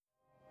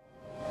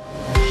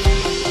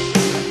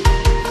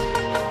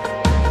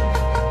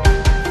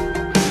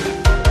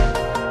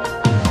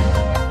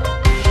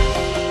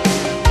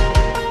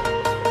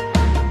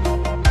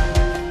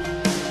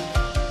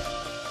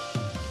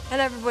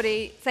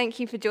everybody. Thank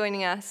you for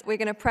joining us. We're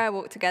going to prayer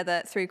walk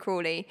together through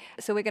Crawley.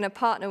 So we're going to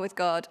partner with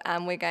God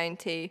and we're going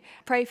to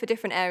pray for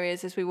different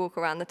areas as we walk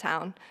around the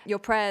town. Your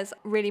prayers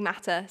really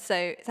matter.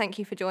 So thank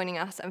you for joining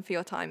us and for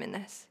your time in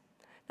this.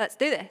 Let's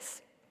do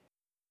this.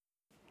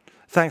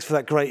 Thanks for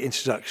that great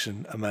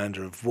introduction,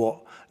 Amanda, of what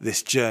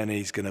this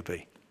journey is going to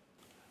be.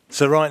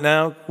 So right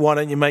now, why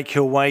don't you make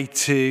your way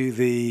to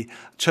the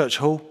church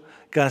hall?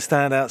 Go and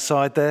stand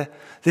outside there.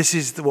 This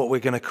is what we're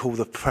going to call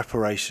the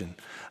preparation.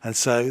 And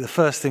so the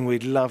first thing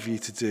we'd love you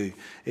to do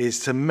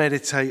is to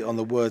meditate on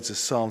the words of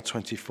Psalm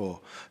 24.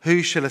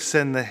 Who shall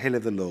ascend the hill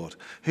of the Lord?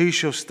 Who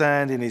shall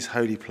stand in his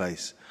holy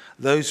place?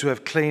 Those who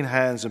have clean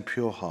hands and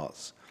pure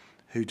hearts,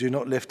 who do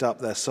not lift up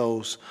their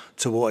souls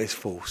to what is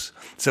false.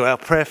 So our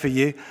prayer for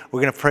you,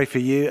 we're going to pray for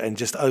you and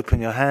just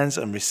open your hands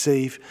and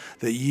receive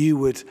that you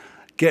would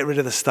get rid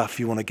of the stuff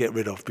you want to get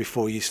rid of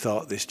before you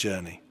start this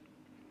journey.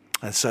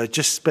 And so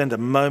just spend a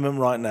moment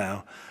right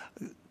now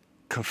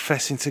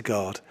confessing to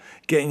God,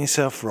 getting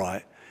yourself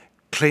right,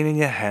 cleaning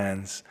your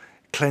hands,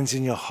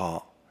 cleansing your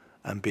heart,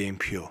 and being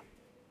pure.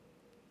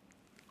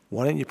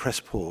 Why don't you press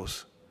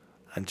pause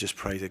and just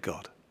pray to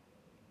God?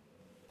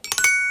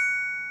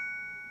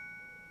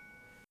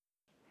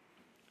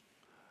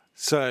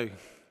 So,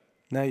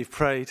 now you've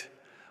prayed,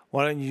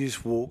 why don't you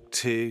just walk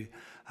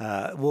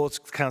towards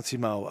County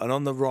Mull, and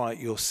on the right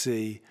you'll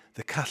see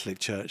the Catholic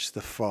Church,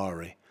 the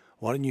Friary.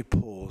 Why don't you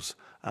pause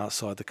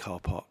outside the car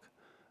park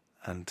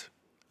and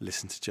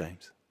listen to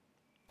James?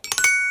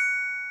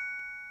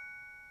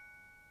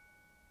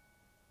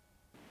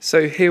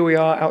 So here we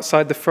are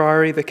outside the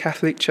Friary, the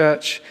Catholic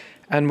Church,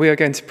 and we are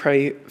going to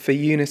pray for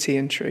unity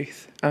and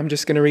truth. I'm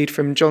just going to read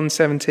from John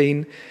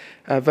 17,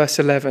 verse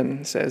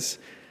 11 says,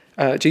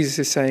 Jesus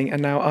is saying,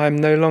 "And now I am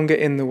no longer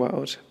in the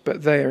world,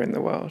 but they are in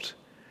the world,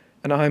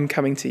 and I am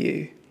coming to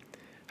you.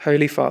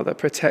 Holy Father,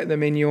 protect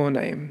them in your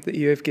name that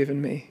you have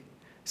given me,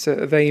 so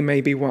that they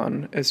may be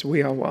one as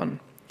we are one."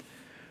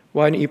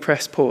 Why don't you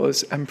press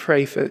pause and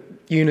pray for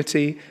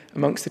unity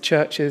amongst the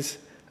churches,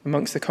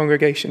 amongst the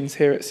congregations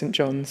here at St.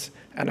 John's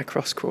and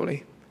across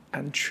Crawley,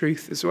 and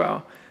truth as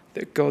well,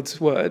 that God's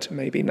word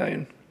may be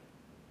known.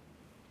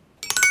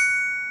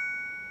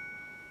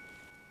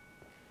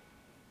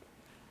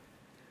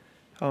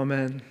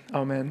 Amen.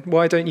 Amen.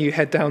 Why don't you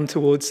head down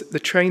towards the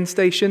train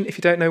station? If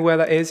you don't know where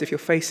that is, if you're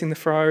facing the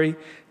Friary,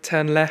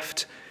 turn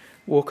left,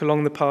 walk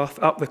along the path,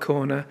 up the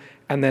corner,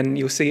 and then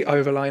you'll see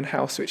Overline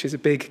House, which is a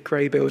big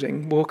grey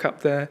building. Walk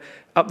up there,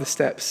 up the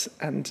steps,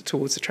 and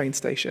towards the train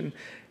station.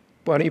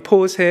 Why don't you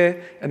pause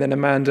here, and then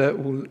Amanda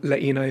will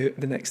let you know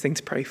the next thing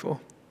to pray for.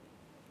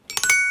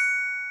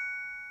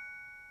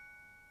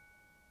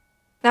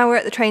 Now we're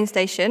at the train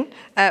station.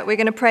 We're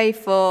going to pray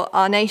for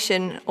our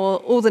nation, or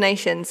all the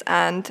nations,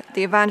 and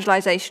the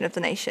evangelization of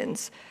the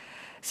nations.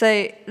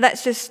 So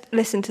let's just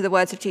listen to the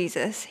words of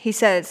Jesus. He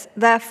says,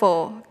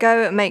 "Therefore,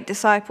 go and make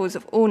disciples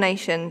of all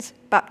nations,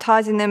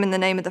 baptizing them in the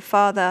name of the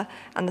Father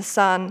and the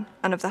Son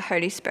and of the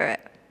Holy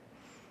Spirit."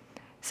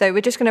 So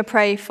we're just going to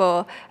pray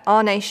for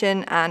our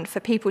nation and for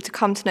people to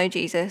come to know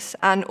Jesus,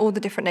 and all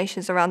the different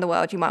nations around the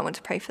world. You might want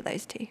to pray for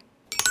those too.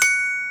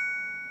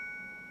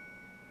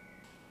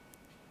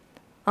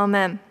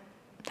 Amen.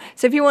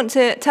 So if you want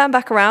to turn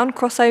back around,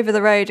 cross over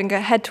the road and go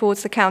head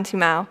towards the County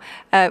Mall,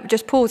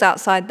 just pause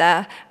outside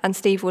there and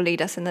Steve will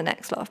lead us in the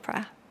next lot of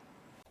prayer.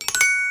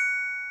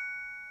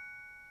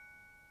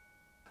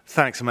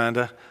 Thanks,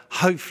 Amanda.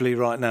 Hopefully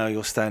right now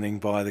you're standing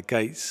by the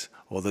gates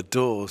or the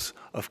doors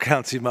of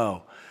County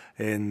Mall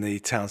in the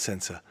town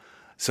centre.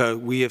 So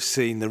we have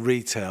seen the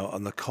retail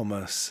and the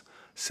commerce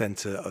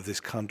centre of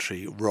this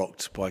country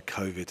rocked by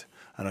COVID,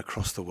 and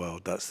across the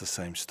world that's the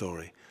same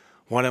story.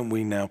 Why don't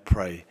we now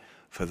pray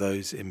for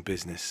those in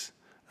business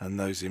and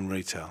those in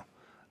retail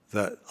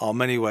that are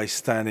many ways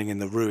standing in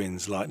the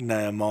ruins like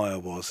Nehemiah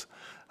was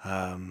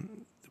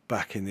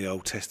back in the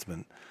Old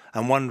Testament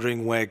and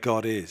wondering where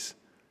God is.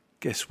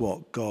 Guess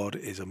what? God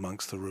is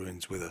amongst the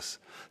ruins with us.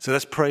 So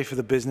let's pray for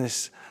the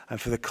business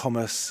and for the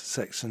commerce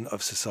section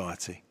of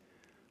society,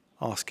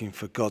 asking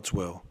for God's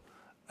will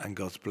and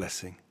God's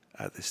blessing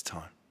at this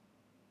time.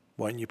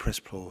 Why don't you press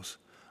pause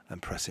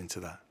and press into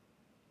that?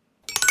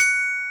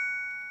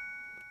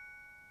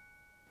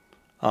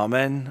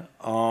 Amen.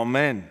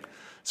 Amen.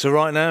 So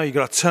right now you've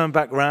got to turn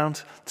back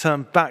round,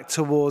 turn back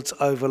towards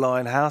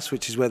Overline House,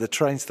 which is where the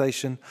train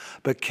station,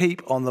 but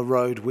keep on the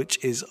road,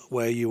 which is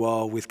where you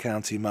are with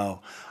County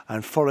Mull,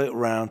 and follow it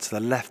round to the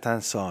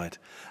left-hand side.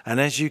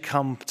 And as you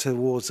come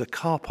towards the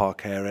car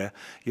park area,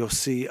 you'll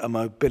see a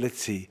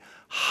mobility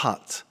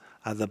hut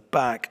at the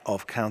back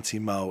of County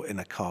Mull in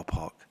a car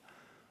park.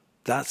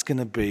 That's going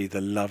to be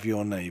the Love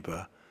Your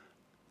Neighbour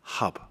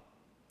hub.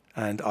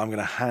 And I'm going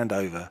to hand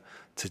over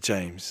to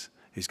James,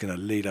 who's going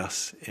to lead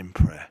us in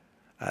prayer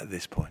at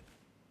this point.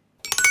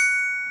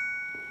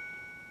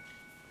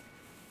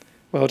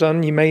 Well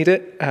done, you made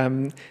it.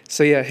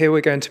 Here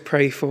we're going to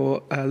pray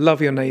for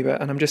love your neighbour,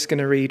 and I'm just going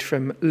to read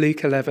from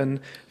Luke 11,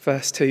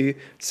 verse 2.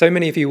 So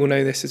many of you will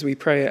know this as we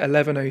pray at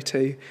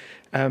 11:02,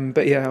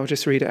 I'll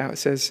just read it out. It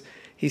says,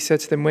 "He said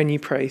to them, when you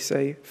pray,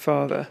 say,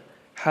 'Father,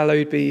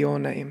 hallowed be your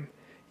name.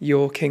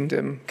 your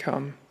kingdom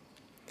come.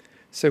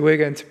 So we're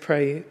going to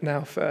pray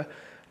now for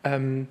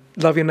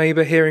Love Your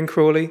Neighbour here in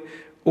Crawley,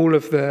 all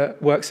of the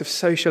works of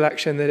social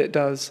action that it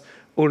does,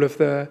 all of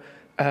the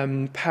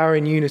power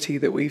and unity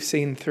that we've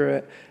seen through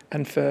it,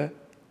 and for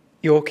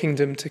your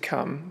kingdom to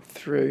come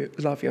through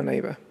Love Your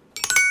Neighbour.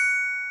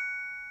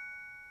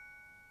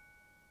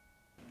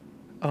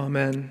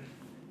 Amen.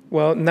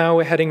 Well, now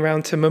we're heading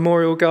round to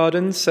Memorial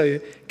Gardens, so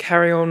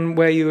carry on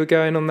where you were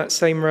going on that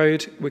same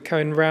road. We're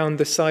going round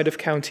the side of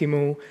County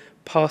Mall,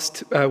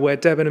 past where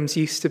Debenhams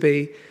used to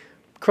be,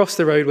 across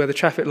the road where the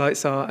traffic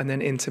lights are, and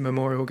then into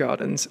Memorial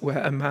Gardens, where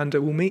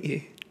Amanda will meet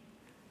you.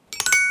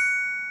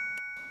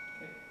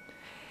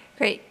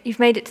 Great, you've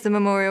made it to the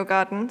Memorial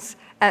Gardens.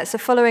 So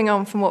following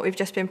on from what we've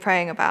just been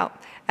praying about,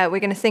 we're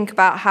going to think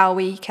about how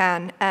we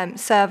can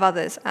serve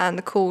others and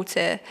the call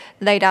to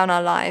lay down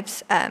our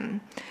lives.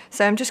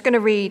 So I'm just going to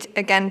read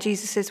again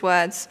Jesus'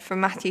 words from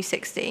Matthew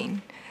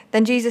 16.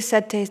 Then Jesus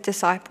said to his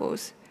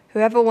disciples,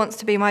 "Whoever wants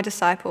to be my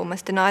disciple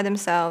must deny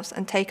themselves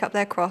and take up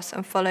their cross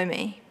and follow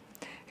me.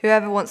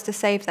 Whoever wants to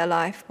save their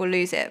life will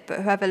lose it,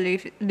 but whoever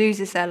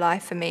loses their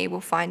life for me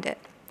will find it."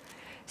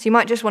 So you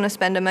might just want to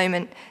spend a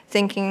moment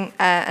thinking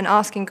and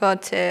asking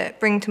God to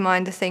bring to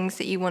mind the things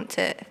that you want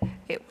to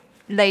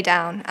lay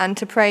down, and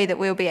to pray that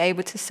we'll be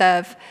able to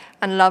serve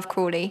and love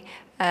Crawley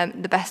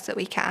the best that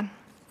we can,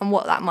 and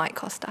what that might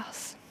cost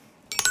us.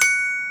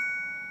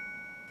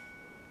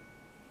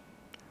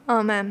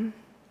 Amen.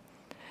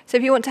 So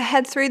if you want to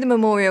head through the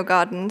Memorial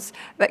Gardens,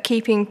 but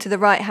keeping to the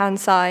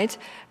right-hand side,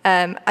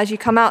 as you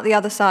come out the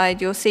other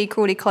side, you'll see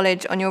Crawley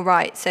College on your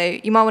right. So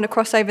you might want to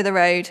cross over the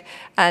road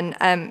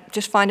and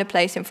just find a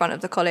place in front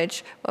of the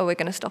college where we're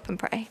going to stop and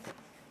pray.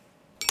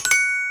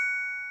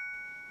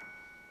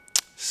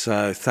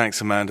 So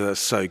thanks, Amanda. That's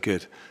so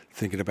good,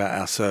 thinking about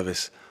our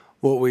service.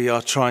 What we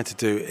are trying to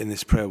do in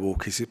this prayer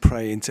walk is to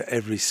pray into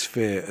every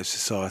sphere of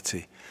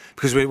society.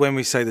 Because when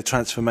we say the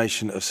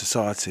transformation of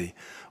society,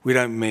 we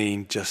don't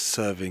mean just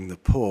serving the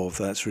poor,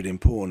 that's really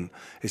important.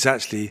 It's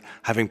actually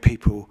having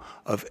people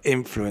of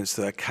influence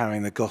that are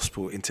carrying the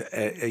gospel into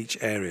each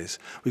areas.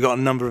 We've got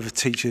a number of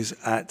teachers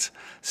at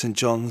St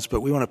John's, but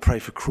we want to pray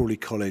for Crawley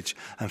College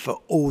and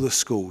for all the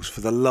schools,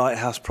 for the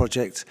Lighthouse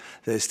Project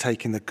that is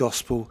taking the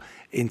gospel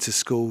into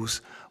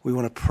schools. We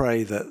want to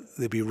pray that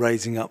they'll be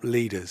raising up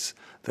leaders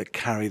that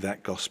carry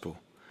that gospel.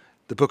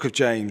 The book of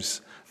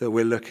James that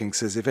we're looking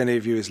says, if any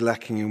of you is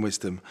lacking in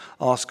wisdom,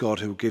 ask God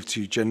who will give to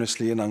you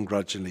generously and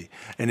ungrudgingly,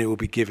 and it will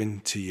be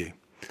given to you.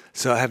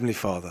 So Heavenly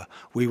Father,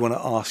 we want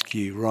to ask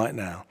you right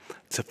now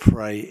to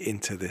pray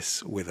into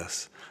this with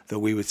us, that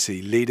we would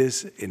see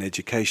leaders in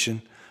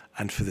education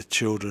and for the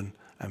children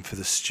and for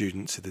the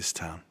students of this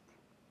town.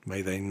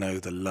 May they know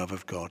the love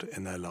of God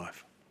in their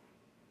life.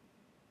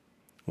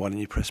 Why don't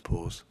you press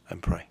pause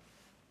and pray?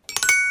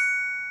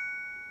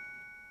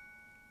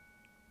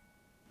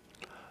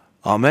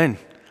 Amen.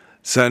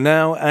 So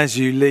now, as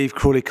you leave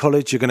Crawley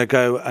College, you're going to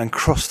go and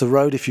cross the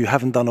road, if you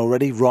haven't done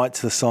already, right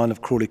to the sign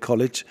of Crawley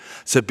College.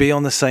 So be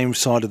on the same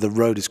side of the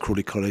road as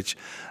Crawley College,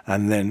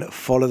 and then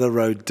follow the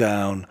road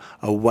down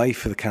away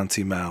for the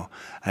County Mall,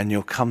 and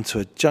you'll come to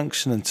a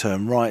junction and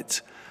turn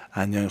right,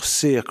 and you'll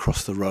see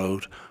across the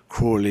road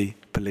Crawley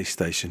Police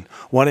Station.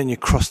 Why don't you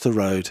cross the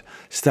road,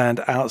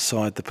 stand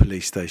outside the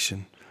police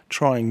station,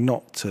 trying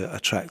not to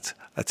attract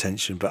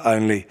attention, but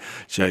only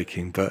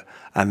joking,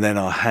 and then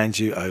I'll hand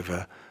you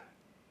over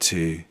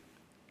to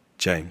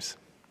James.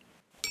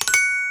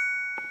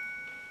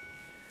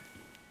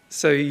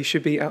 So you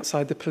should be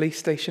outside the police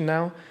station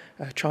now.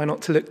 Try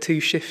not to look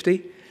too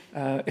shifty.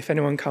 If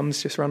anyone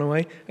comes, just run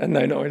away.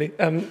 No, not really.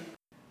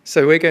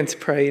 So we're going to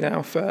pray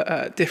now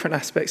for different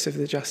aspects of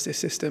the justice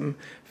system,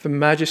 for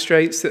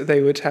magistrates, that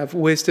they would have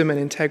wisdom and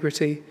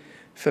integrity,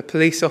 for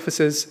police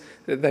officers,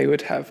 that they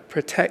would have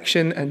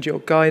protection and your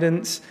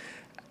guidance,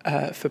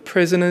 for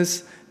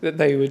prisoners, that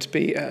they would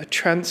be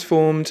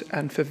transformed,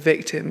 and for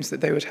victims,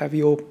 that they would have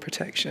your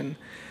protection.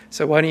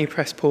 So why don't you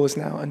press pause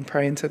now and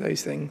pray into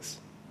those things.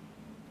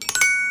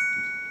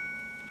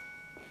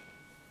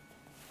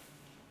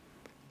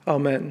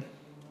 Amen.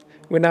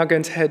 We're now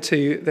going to head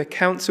to the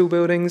council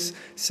buildings.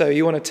 So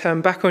you want to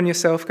turn back on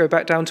yourself, go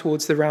back down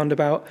towards the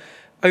roundabout,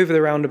 over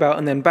the roundabout,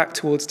 and then back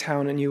towards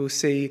town, and you will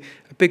see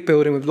a big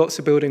building with lots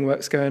of building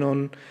works going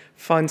on.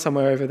 Find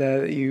somewhere over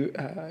there that you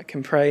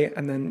can pray,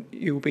 and then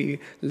you will be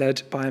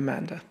led by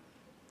Amanda.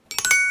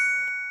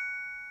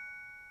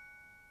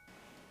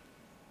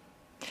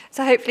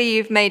 So hopefully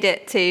you've made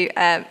it to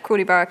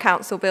Crawley Borough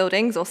Council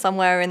buildings or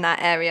somewhere in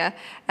that area.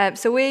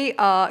 So we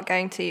are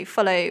going to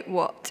follow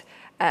what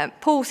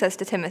Paul says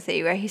to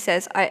Timothy, where he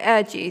says, I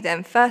urge you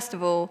then, first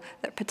of all,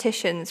 that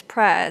petitions,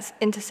 prayers,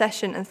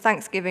 intercession and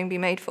thanksgiving be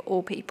made for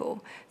all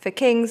people, for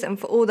kings and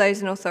for all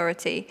those in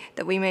authority,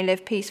 that we may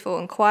live peaceful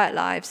and quiet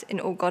lives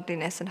in all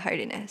godliness and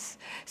holiness.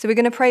 So we're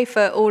going to pray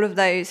for all of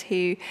those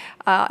who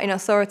are in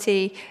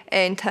authority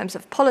in terms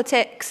of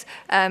politics,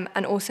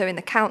 and also in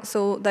the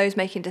council, those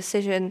making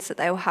decisions, that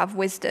they will have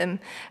wisdom,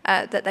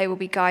 that they will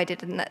be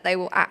guided, and that they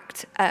will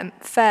act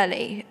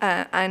fairly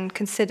and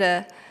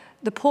consider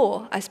the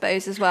poor, I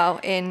suppose, as well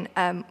in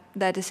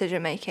their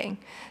decision making.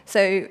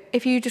 So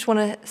if you just want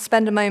to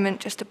spend a moment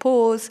just to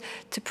pause,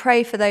 to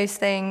pray for those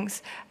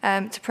things,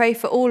 to pray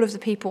for all of the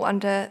people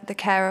under the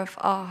care of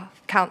our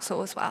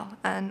council as well,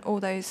 and all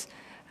those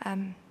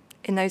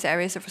in those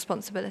areas of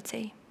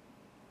responsibility.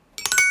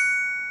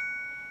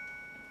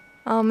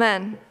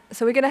 Amen.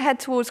 So we're going to head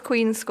towards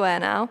Queen Square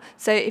now.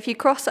 So if you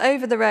cross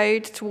over the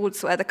road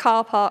towards where the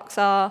car parks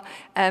are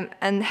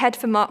and head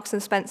for Marks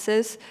and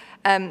Spencer's,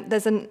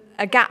 there's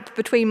a gap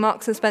between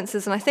Marks and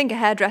Spencer's and I think a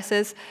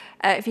hairdresser's.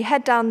 If you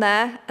head down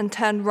there and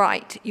turn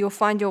right, you'll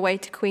find your way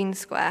to Queen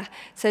Square.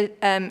 So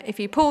if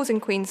you pause in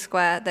Queen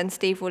Square, then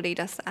Steve will lead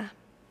us there.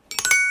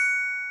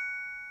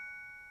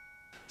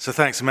 So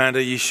thanks,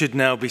 Amanda. You should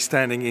now be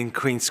standing in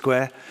Queen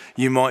Square.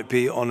 You might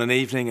be on an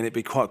evening and it'd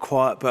be quite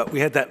quiet, but we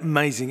had that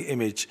amazing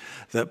image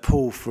that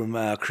Paul from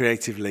our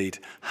creative lead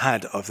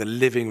had of the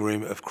living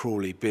room of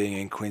Crawley being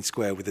in Queen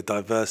Square with the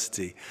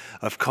diversity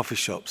of coffee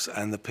shops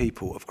and the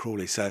people of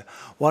Crawley. So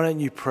why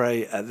don't you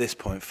pray at this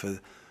point for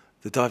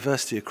the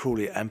diversity of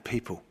Crawley and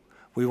people?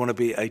 We want to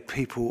be a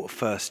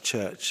people-first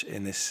church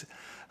in this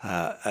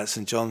at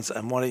St John's,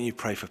 and why don't you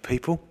pray for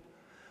people?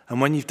 And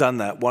when you've done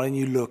that, why don't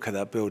you look at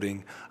that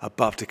building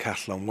above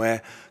Decathlon,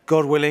 where,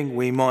 God willing,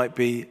 we might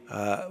be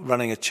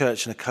running a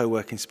church and a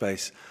co-working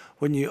space.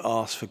 Wouldn't you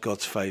ask for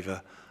God's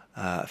favour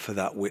for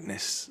that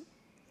witness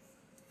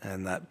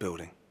and that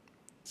building?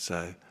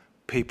 So,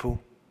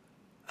 people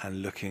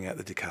and looking at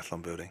the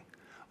Decathlon building.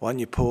 Why don't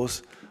you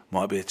pause?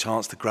 Might be a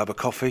chance to grab a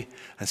coffee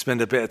and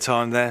spend a bit of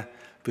time there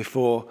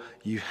before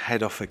you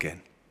head off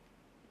again.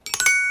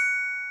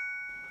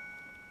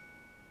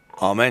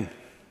 Amen.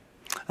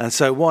 And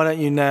so why don't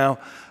you now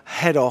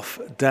head off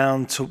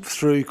down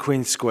through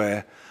Queen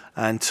Square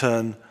and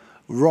turn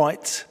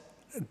right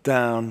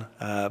down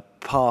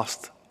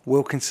past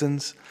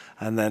Wilkinson's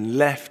and then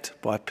left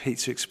by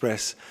Pizza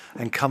Express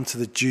and come to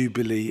the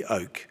Jubilee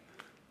Oak.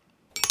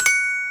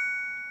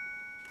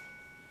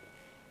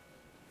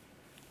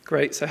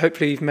 Great, so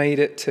hopefully you've made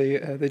it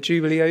to the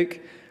Jubilee Oak.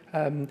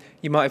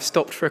 You might have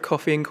stopped for a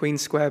coffee in Queen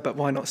Square, but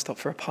why not stop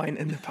for a pint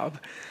in the pub?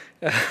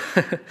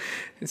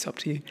 It's up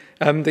to you.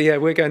 But yeah,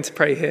 we're going to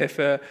pray here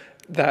for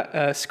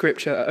that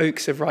scripture,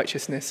 oaks of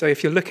righteousness. So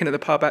if you're looking at the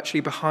pub,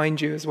 actually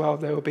behind you as well,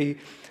 there will be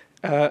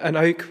an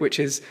oak which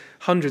is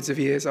hundreds of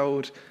years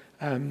old.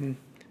 And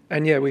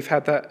yeah, we've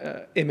had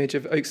that image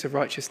of oaks of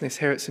righteousness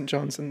here at St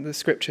John's, and the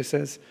scripture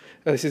says,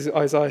 this is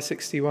Isaiah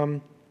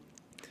 61,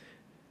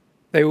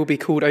 they will be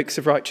called oaks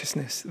of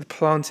righteousness, the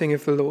planting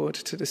of the Lord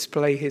to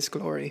display his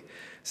glory.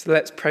 So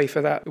let's pray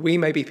for that. We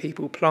may be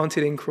people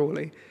planted in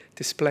Crawley,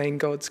 displaying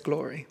God's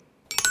glory.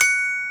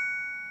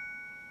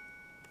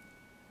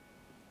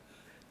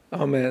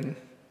 Amen.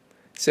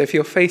 So if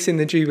you're facing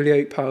the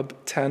Jubilee Oak pub,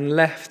 turn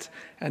left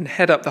and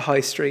head up the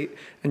high street.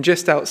 And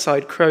just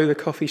outside Crow, the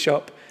coffee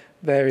shop,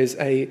 there is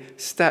a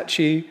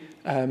statue,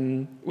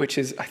 which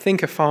is, I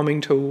think, a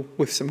farming tool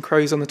with some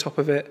crows on the top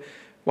of it.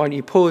 Why don't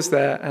you pause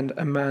there and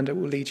Amanda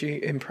will lead you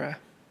in prayer.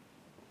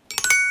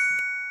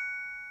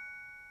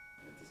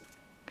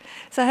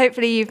 So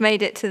hopefully you've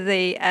made it to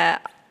the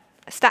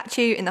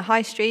statue in the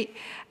high street.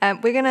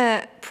 We're going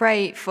to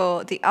pray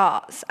for the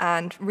arts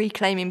and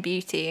reclaiming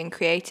beauty and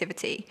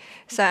creativity.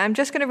 So I'm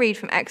just going to read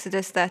from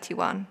Exodus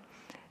 31.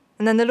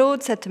 And then the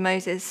Lord said to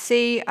Moses,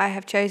 "See, I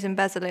have chosen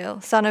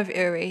Bezalel, son of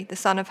Uri, the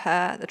son of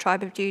Hur, the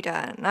tribe of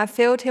Judah, and I've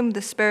filled him with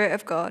the Spirit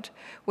of God,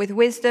 with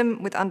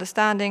wisdom, with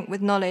understanding,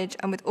 with knowledge,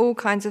 and with all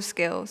kinds of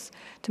skills,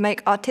 to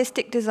make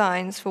artistic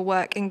designs for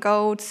work in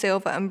gold,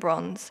 silver, and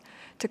bronze,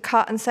 to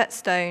cut and set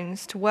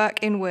stones, to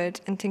work in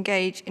wood, and to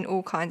engage in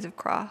all kinds of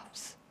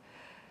crafts."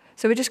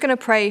 So we're just going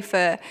to pray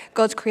for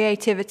God's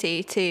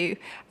creativity to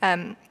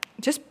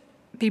just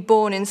be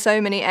born in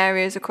so many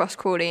areas across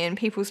Crawley in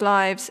people's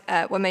lives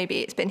where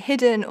maybe it's been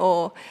hidden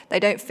or they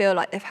don't feel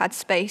like they've had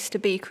space to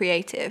be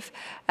creative.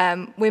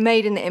 We're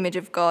made in the image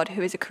of God,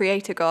 who is a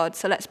creator God,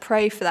 so let's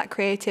pray for that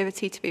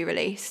creativity to be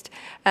released.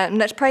 And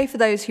let's pray for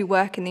those who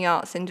work in the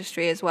arts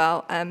industry as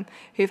well,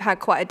 who've had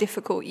quite a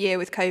difficult year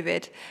with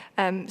COVID.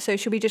 So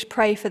should we just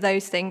pray for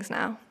those things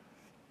now?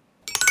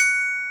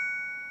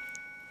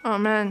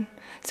 Amen.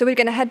 So we're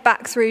going to head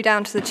back through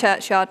down to the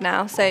churchyard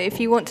now. So if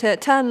you want to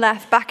turn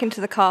left back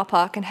into the car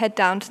park and head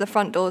down to the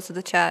front doors of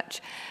the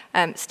church,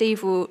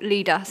 Steve will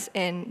lead us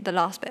in the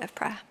last bit of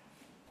prayer.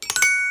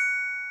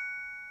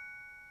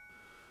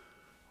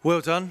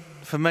 Well done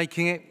for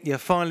making it. You're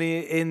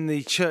finally in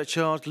the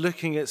churchyard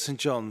looking at St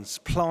John's,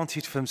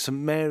 planted from St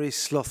Mary's,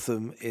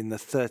 Slotham in the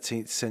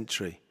 13th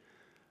century.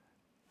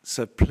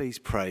 So please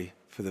pray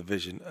for the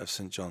vision of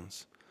St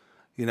John's.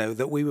 You know,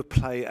 that we would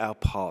play our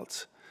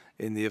part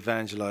in the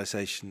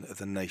evangelization of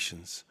the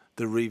nations,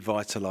 the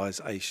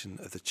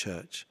revitalization of the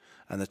church,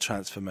 and the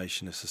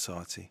transformation of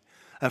society.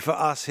 And for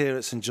us here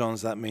at St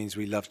John's, that means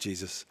we love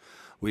Jesus,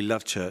 we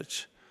love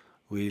church,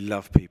 we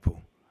love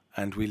people,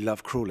 and we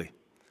love Crawley.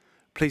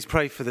 Please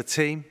pray for the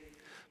team.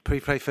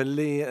 Please pray for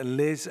Lee and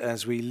Liz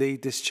as we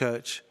lead this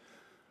church,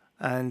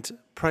 and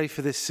pray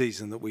for this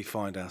season that we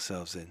find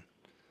ourselves in.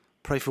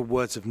 Pray for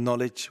words of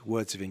knowledge,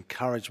 words of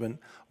encouragement,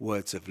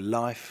 words of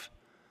life.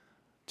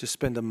 Just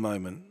spend a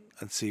moment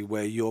and see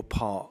where you're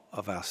part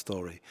of our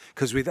story.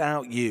 Because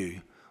without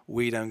you,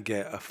 we don't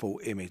get a full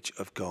image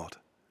of God.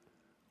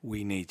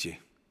 We need you.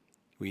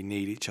 We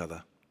need each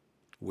other.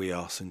 We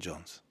are St.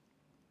 John's.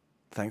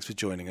 Thanks for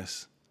joining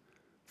us.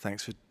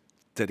 Thanks for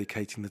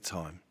dedicating the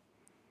time.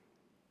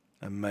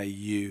 And may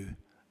you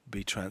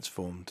be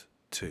transformed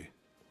too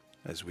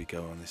as we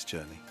go on this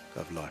journey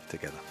of life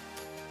together.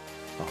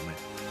 Amen.